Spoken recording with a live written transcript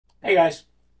Hey guys,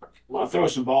 I want to throw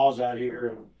some balls out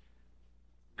here and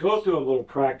go through a little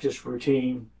practice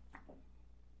routine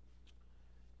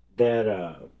that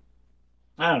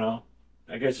I don't know.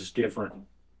 I guess it's different,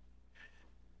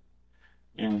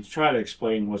 and try to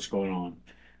explain what's going on.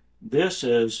 This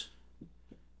is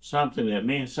something that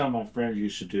me and some of my friends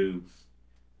used to do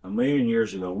a million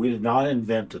years ago. We did not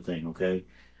invent the thing, okay?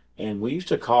 And we used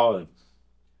to call it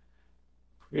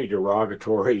a pretty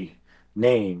derogatory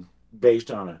name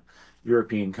based on a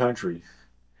European country.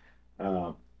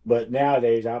 Uh, but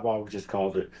nowadays, I've always just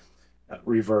called it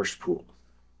reverse pool.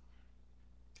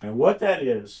 And what that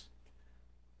is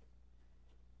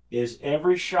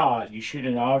every shot you shoot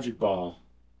an object ball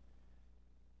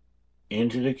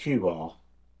into the cue ball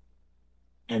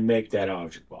and make that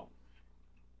object ball.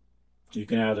 You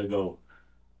can either go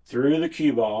through the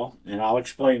cue ball, and I'll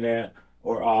explain that,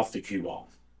 or off the cue ball.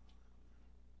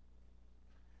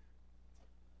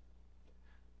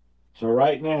 So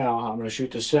right now, I'm going to shoot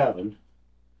the 7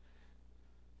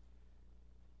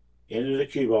 into the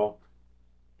cue ball,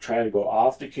 try to go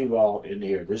off the cue ball into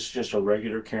here. This is just a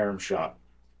regular carom shot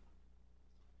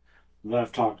that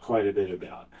I've talked quite a bit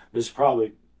about. This is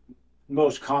probably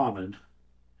most common.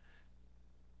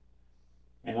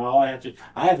 And all I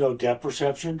have no depth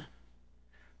perception.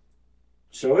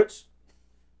 So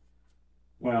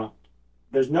well,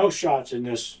 there's no shots in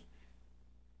this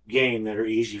game that are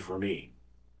easy for me.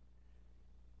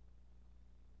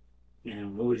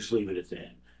 And we'll just leave it at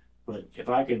that. But if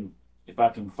I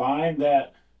can find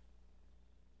that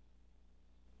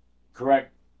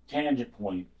correct tangent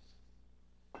point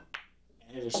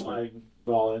and hit a sliding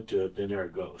ball into it, then there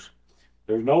it goes.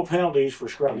 There's no penalties for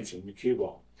scratching the cue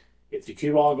ball. If the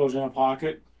cue ball goes in a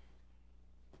pocket,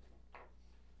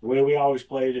 the way we always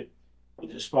played it,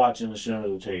 the spot's in the center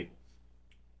of the table.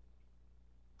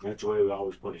 That's the way we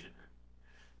always played it.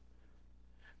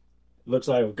 Looks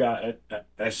like we've got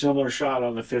a similar shot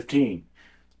on the 15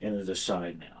 into the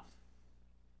side now.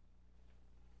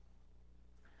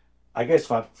 I guess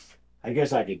if I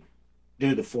guess I could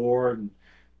do the 4.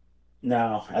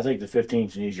 No, I think the 15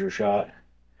 is an easier shot.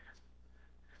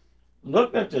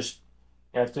 Look at this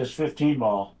 15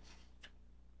 ball.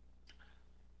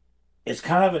 It's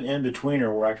kind of an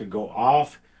in-betweener where I could go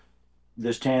off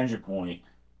this tangent point,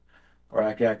 or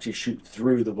I could actually shoot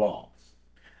through the ball.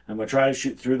 I'm going to try to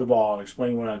shoot through the ball and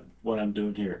explain what I'm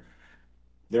doing here.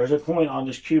 There's a point on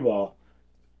this cue ball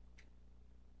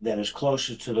that is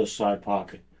closest to the side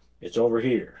pocket. It's over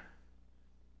here.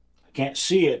 I can't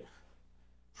see it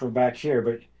from back here,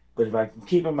 but if I can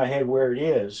keep in my head where it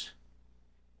is,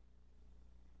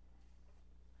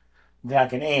 then I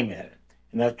can aim at it.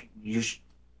 And that you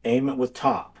aim it with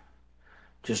top,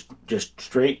 just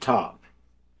straight top,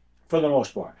 for the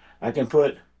most part. I can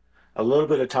put a little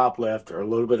bit of top left or a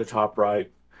little bit of top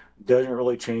right. Doesn't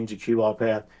really change the cue ball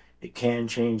path. It can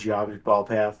change the object ball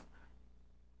path.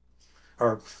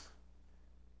 Or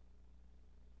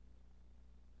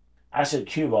I said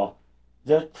cue ball.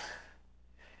 The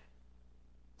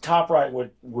top right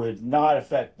would not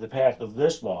affect the path of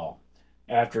this ball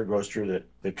after it goes through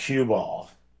the cue ball,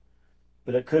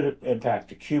 but it could impact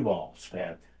the cue ball's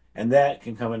path. And that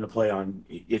can come into play on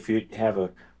if you have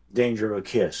a danger of a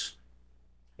kiss.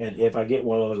 And if I get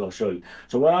one of those, I'll show you.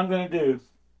 So what I'm going to do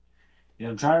is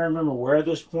I'm trying to remember where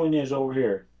this point is over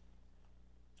here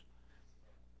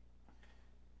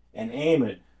and aim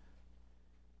it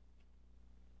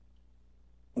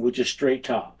with just straight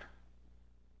top.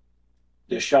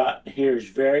 The shot here is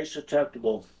very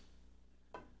susceptible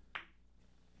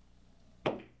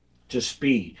to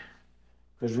speed.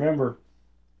 Because remember,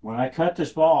 when I cut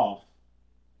this ball,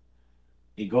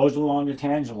 it goes along the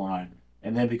tangent line,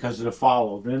 and then because of the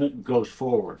follow, then it goes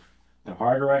forward. The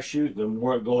harder I shoot, the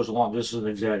more it goes along. This is an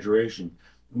exaggeration.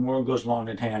 The more it goes along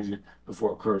the tangent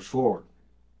before it curves forward.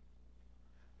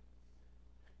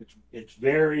 It's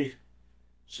very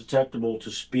susceptible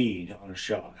to speed on a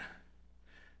shot.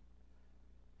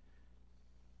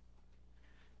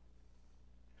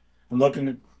 I'm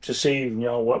looking to see,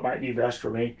 what might be best for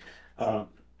me. Uh,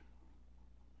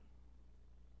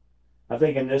 I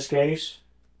think in this case,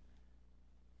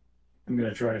 I'm going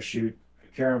to try to shoot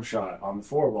a carom shot on the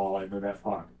 4 ball into that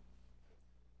pocket.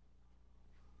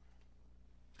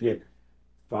 Good.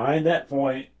 Find that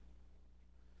point.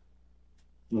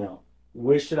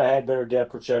 Wish that I had better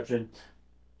depth perception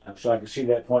so I could see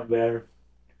that point better,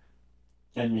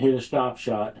 and hit a stop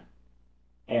shot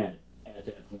at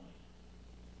that point.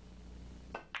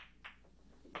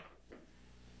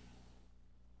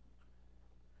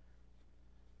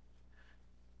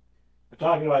 We're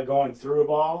talking about going through a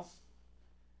ball.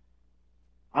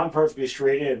 I'm perfectly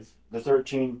straight in the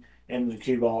 13 and the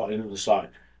cue ball into the side.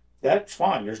 That's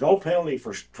fine. There's no penalty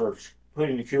for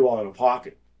putting the cue ball in a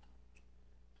pocket.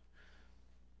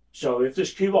 So if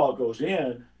this cue ball goes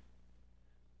in,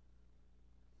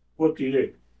 what do you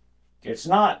do? It's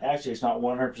not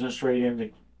 100% straight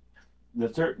in.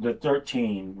 The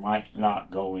 13 might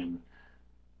not go in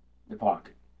the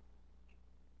pocket,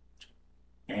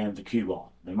 and the cue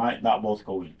ball. They might not both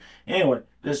go in. Anyway,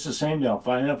 this is the same deal.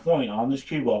 Finding a point on this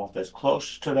cue ball that's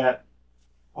close to that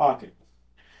pocket.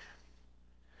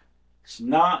 It's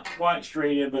not quite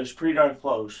straight in, but it's pretty darn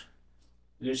close.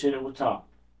 You just hit it with top.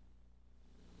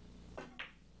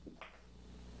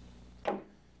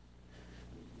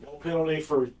 No penalty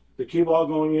for the cue ball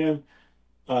going in.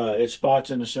 It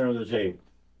spots in the center of the table.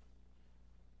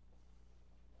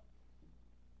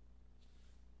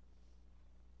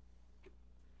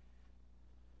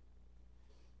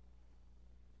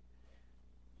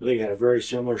 They had a very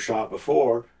similar shot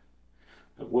before.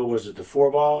 What was it, the 4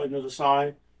 ball into the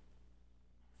side?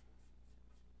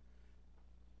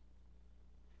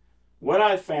 What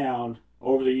I found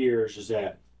over the years is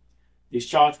that these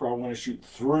shots where I want to shoot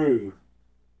through,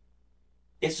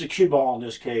 it's the cue ball in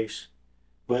this case,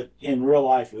 but in real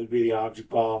life it would be the object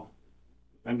ball.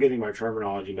 I'm getting my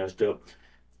terminology messed up.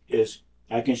 Is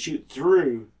I can shoot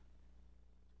through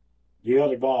the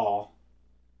other ball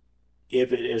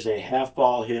if it is a half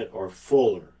ball hit or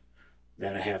fuller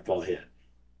than a half ball hit,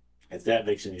 if that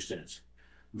makes any sense.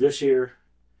 This here,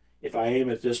 if I aim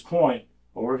at this point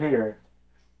over here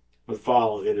with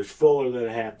follow, it is fuller than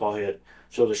a half ball hit,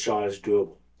 so the shot is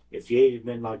doable. If the 8 had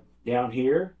been like down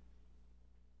here,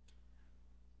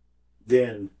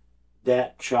 then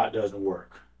that shot doesn't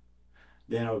work.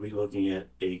 Then I would be looking at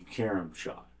a carom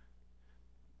shot,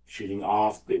 shooting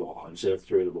off the ball instead of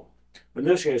through the ball. But in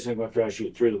this case, I'm going to try to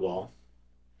shoot through the ball.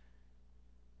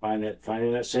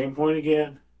 Finding that same point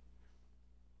again.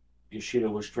 You shoot it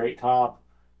with straight top.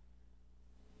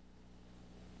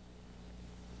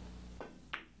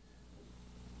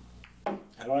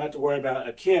 I don't have to worry about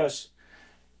a kiss,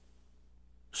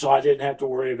 so I didn't have to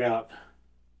worry about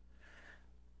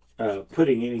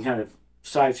putting any kind of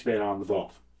side spin on the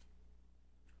ball.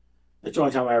 That's the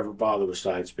only time I ever bother with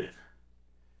side spin.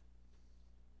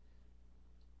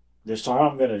 This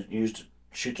time I'm going to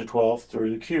shoot the 12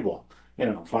 through the cue ball.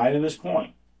 Finding this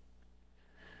point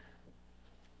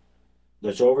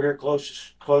that's over here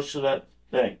close to that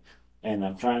thing. And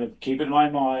I'm trying to keep it in my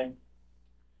mind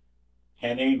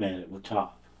and aim at it with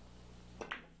top.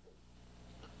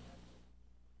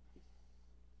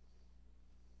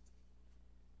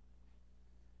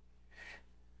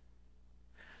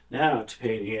 Now it's a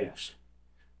pain in the ass.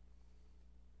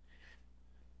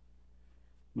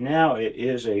 Now it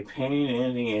is a pain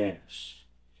in the ass.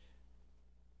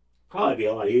 Probably be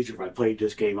a lot easier if I played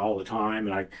this game all the time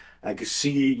and I could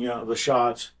see, the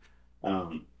shots.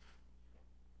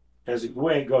 As the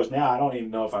way it goes now, I don't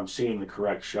even know if I'm seeing the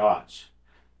correct shots.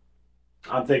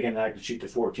 I'm thinking I could shoot the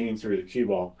 14 through the cue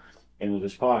ball into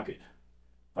this pocket.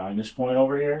 Find this point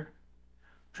over here.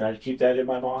 Try to keep that in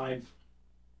my mind.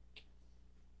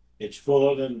 It's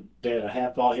fuller than a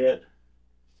half ball hit.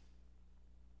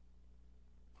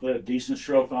 Put a decent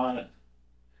stroke on it.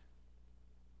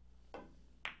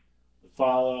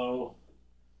 Follow.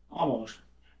 Almost.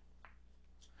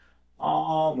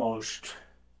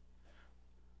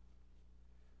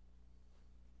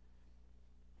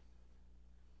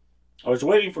 I was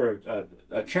waiting for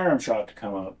a carom shot to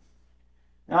come up.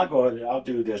 And I'll go ahead, I'll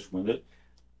do this one. The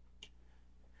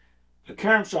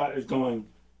carom shot is going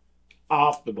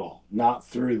off the ball, not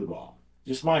through the ball.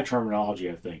 Just my terminology,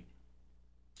 I think.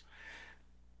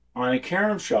 On a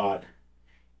carom shot,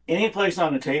 any place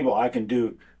on the table I can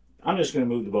do, I'm just going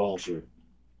to move the ball through.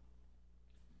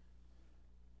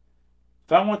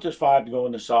 If I want this 5 to go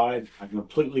in the side, I'm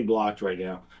completely blocked right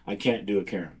now. I can't do a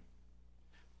carom.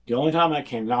 The only time I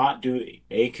cannot do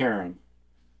a carom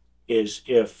is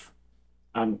if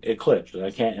I'm eclipsed, and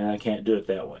I can't do it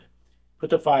that way. Put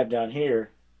the 5 down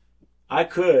here. I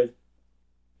could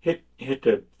hit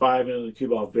the 5 into the cue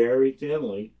ball very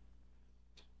thinly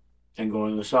and go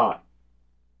in the side.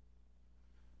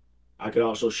 I could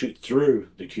also shoot through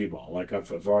the cue ball like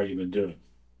I've already been doing.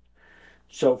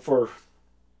 So for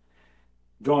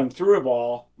going through a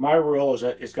ball, my rule is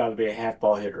that it's got to be a half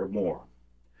ball hit or more.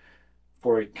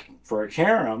 For a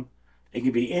carom, it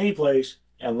can be any place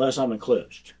unless I'm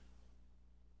eclipsed.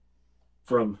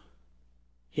 From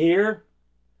here,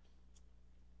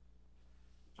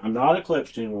 I'm not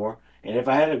eclipsed anymore, and if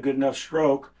I had a good enough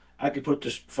stroke, I could put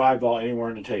this 5 ball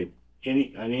anywhere on the table,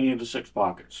 in any of the 6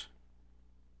 pockets,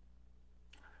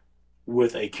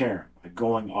 with a carom,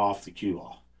 going off the cue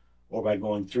ball, or by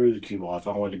going through the cue ball. If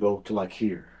I wanted to go to like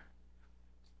here,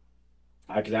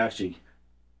 I could actually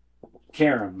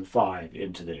carom the 5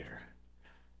 into there.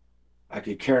 I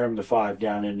could carom the 5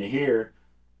 down into here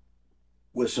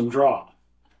with some draw.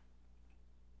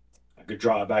 I could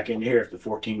draw it back into here if the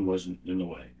 14 wasn't in the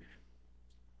way.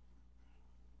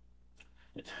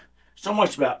 So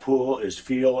much about pool is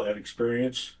feel and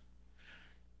experience.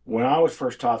 When I was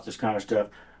first taught this kind of stuff,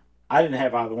 I didn't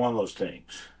have either one of those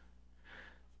things.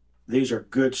 These are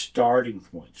good starting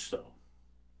points, though.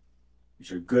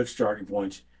 These are good starting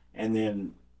points. And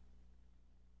then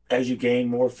as you gain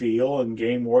more feel and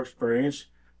gain more experience,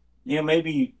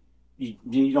 maybe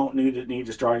you don't need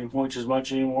the starting points as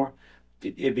much anymore.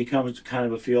 It becomes kind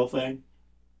of a feel thing.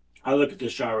 I look at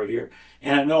this shot right here,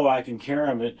 and I know I can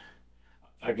carom it.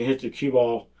 I can hit the cue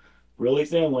ball really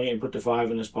thinly and put the 5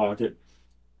 in this pocket,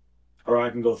 or I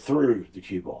can go through the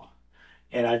cue ball.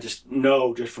 And I just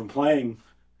know just from playing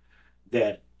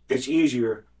that it's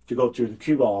easier to go through the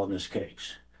cue ball in this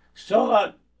case. Still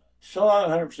not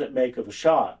 100% make of a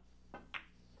shot,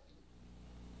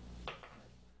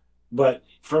 but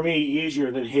for me,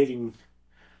 easier than hitting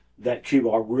that cue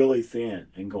ball really thin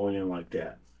and going in like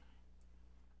that.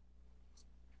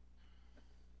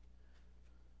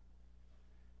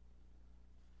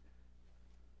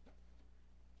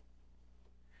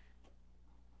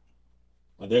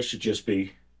 Well, this should just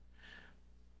be,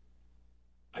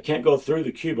 I can't go through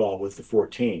the cue ball with the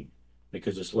 14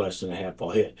 because it's less than a half ball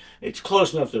hit. It's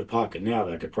close enough to the pocket now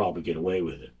that I could probably get away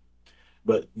with it.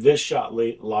 But this shot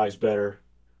lies better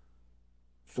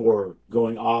for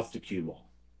going off the cue ball,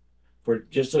 for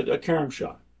just a carom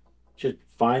shot. Just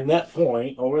find that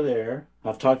point over there.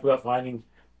 I've talked about finding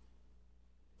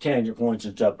tangent points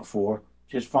and stuff before.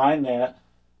 Just find that.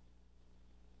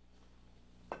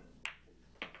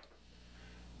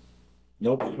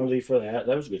 No penalty for that.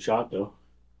 That was a good shot, though.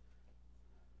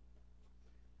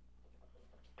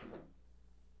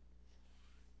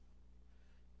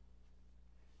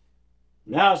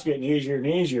 Now it's getting easier and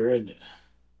easier, isn't it?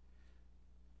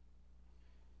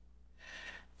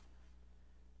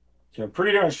 So I'm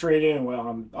pretty darn straight in. Well,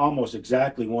 I'm almost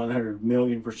exactly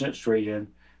 100,000,000% straight in.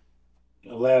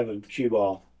 11 cue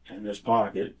ball in this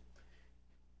pocket.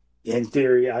 In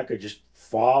theory, I could just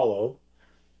follow,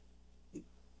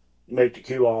 make the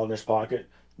cue ball in this pocket.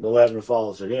 The 11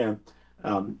 follows it in.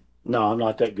 No, I'm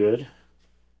not that good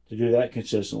to do that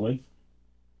consistently.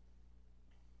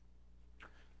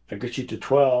 I could shoot the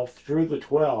 12 through the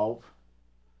 12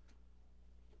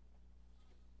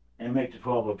 and make the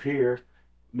 12 appear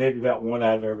maybe about 1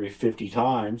 out of every 50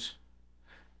 times.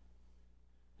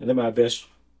 And then my best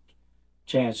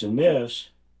chance in this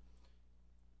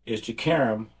is to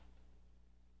carom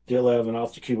the 11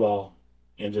 off the cue ball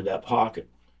into that pocket.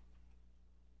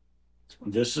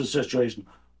 This is a situation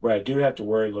where I do have to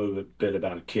worry a little bit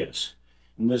about a kiss.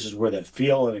 And this is where that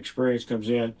feel and experience comes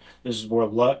in. This is where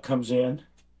luck comes in.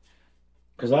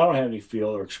 Because I don't have any feel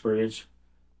or experience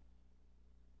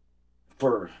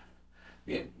for,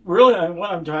 really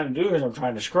what I'm trying to do is I'm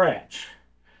trying to scratch.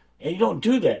 And you don't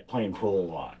do that playing pool a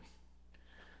lot.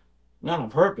 Not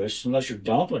on purpose, unless you're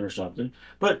dumping or something.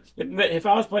 But if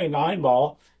I was playing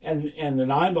 9-ball and the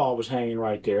 9-ball was hanging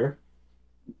right there,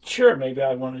 sure, maybe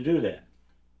I'd want to do that.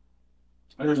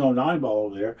 There's no 9-ball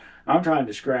over there. I'm trying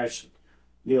to scratch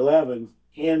the 11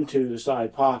 into the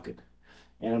side pocket.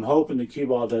 And I'm hoping the cue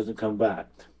ball doesn't come back.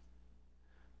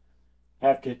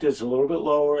 Have to hit this a little bit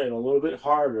lower and a little bit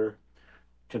harder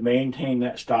to maintain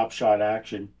that stop shot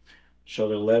action so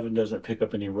the 11 doesn't pick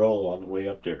up any roll on the way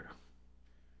up there.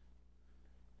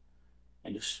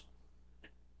 And just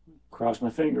cross my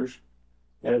fingers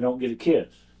that I don't get a kiss.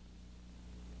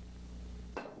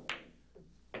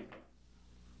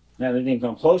 Now, they didn't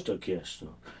come close to a kiss,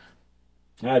 so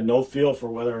I had no feel for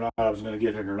whether or not I was going to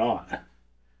get it or not.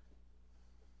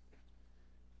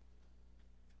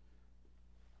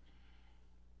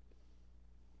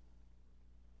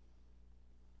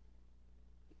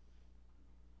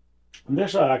 On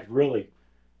this side, I could really,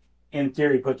 in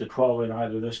theory, put the 12 in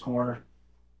either this corner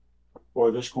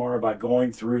or this corner by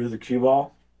going through the cue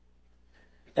ball.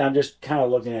 And I'm just kind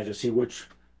of looking at it to see which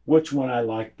one I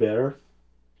like better.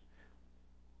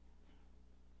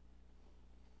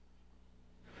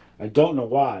 I don't know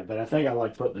why, but I think I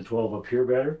like putting the 12 up here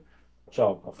better.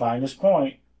 So I'll find this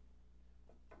point.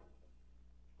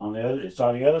 It's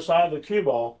on the other side of the cue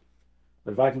ball.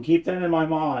 But if I can keep that in my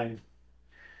mind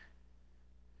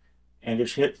and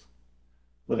just hit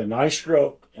with a nice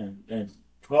stroke and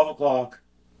 12 o'clock,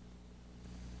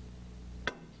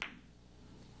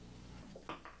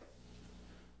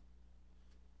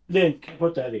 then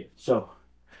put that in. So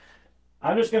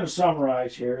I'm just going to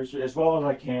summarize here as well as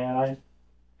I can.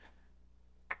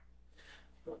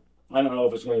 I don't know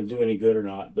if it's going to do any good or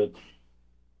not, but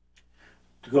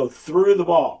to go through the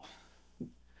ball,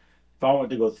 if I want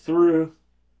to go through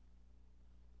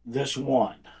this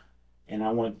one, and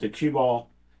I want the cue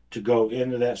ball to go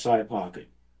into that side pocket,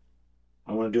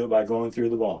 I want to do it by going through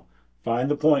the ball. Find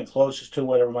the point closest to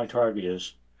whatever my target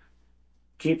is.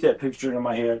 Keep that picture in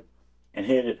my head and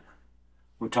hit it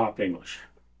with top English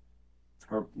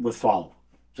or with follow.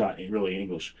 It's not really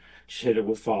English. Just hit it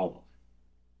with follow.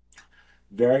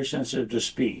 Very sensitive to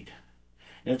speed.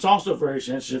 And it's also very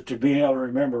sensitive to being able to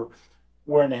remember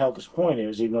where in the hell this point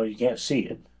is, even though you can't see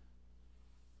it.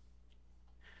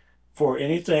 For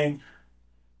anything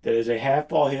that is a half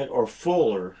ball hit or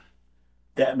fuller,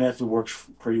 that method works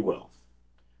pretty well.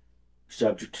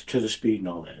 Subject to the speed and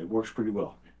all that. It works pretty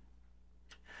well.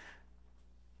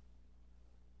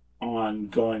 On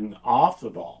going off the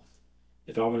ball,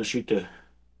 if I'm going to shoot the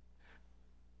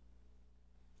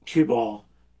cue ball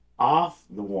off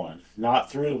the one, not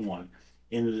through the one,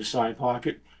 into the side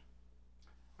pocket,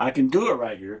 I can do it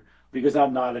right here because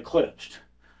I'm not eclipsed.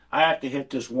 I have to hit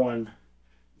this one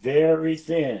very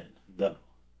thin, though.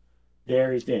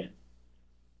 Very thin.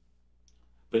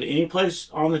 But any place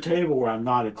on the table where I'm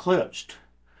not eclipsed,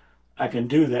 I can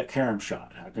do that carom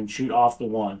shot. I can shoot off the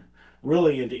one,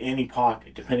 really into any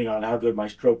pocket, depending on how good my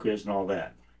stroke is and all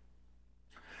that.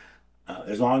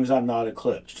 As long as I'm not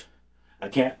eclipsed. I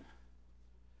can't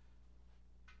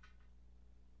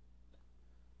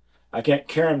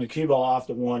carom the cue ball off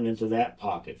the one into that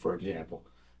pocket, for example,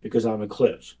 because I'm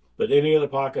eclipsed. But any other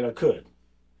pocket I could.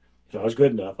 If I was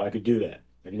good enough, I could do that.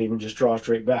 I can even just draw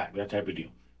straight back, that type of deal.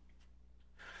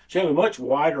 So you have a much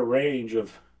wider range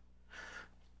of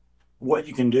what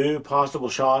you can do, possible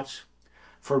shots.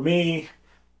 For me,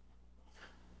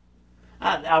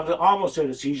 I would almost say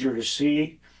it's easier to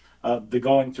see the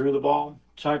going through the ball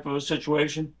type of a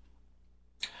situation.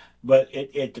 But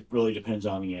it really depends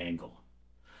on the angle.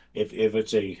 If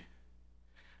it's a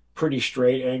pretty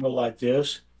straight angle like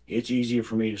this, it's easier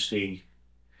for me to see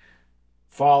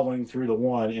following through the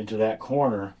one into that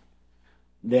corner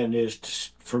than it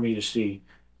is for me to see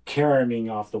caroming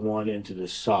off the one into the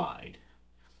side.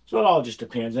 So it all just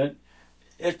depends. And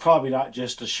it's probably not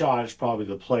just the shot, it's probably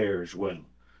the player as well.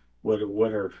 What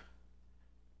are,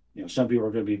 some people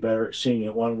are going to be better at seeing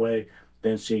it one way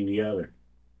than seeing the other.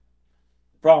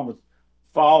 The problem with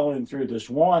following through this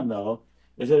one, though,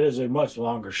 is it is a much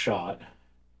longer shot.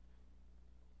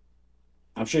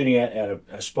 I'm shooting at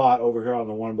a spot over here on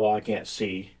the one ball I can't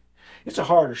see. It's a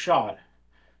harder shot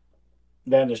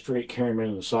than the straight caroming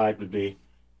into the side would be.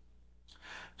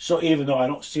 So even though I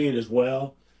don't see it as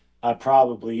well, I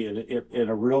probably, in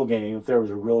a real game, if there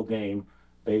was a real game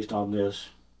based on this,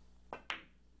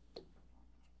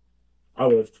 I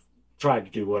would have tried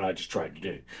to do what I just tried to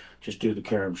do. Just do the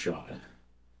carom shot.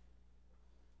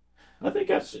 I think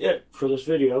that's it for this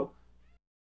video.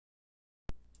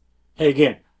 Hey,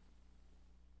 again,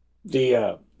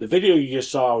 the video you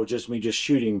just saw was just me just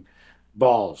shooting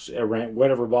balls,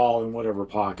 whatever ball in whatever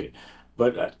pocket.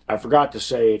 But I forgot to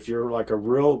say, if you're like a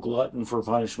real glutton for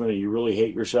punishment and you really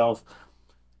hate yourself,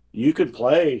 you could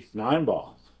play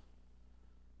 9-ball.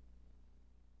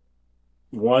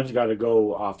 One's got to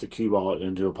go off the cue ball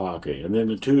into a pocket, and then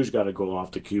the two's got to go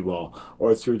off the cue ball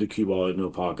or through the cue ball into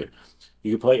a pocket.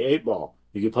 You could play 8-ball.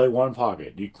 You could play one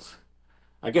pocket.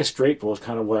 I guess straight ball is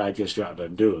kind of what I just got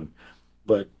done doing,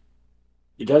 but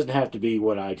it doesn't have to be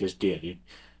what I just did.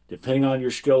 Depending on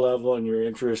your skill level and your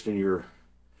interest and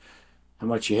how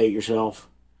much you hate yourself,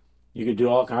 you can do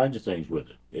all kinds of things with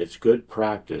it. It's good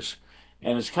practice,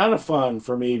 and it's kind of fun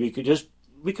for me because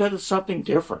it's something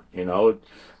different.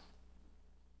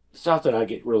 It's not that I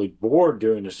get really bored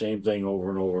doing the same thing over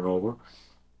and over and over,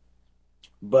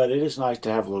 but it is nice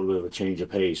to have a little bit of a change of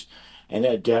pace, and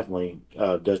that definitely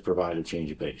does provide a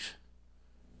change of pace.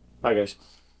 Bye, guys.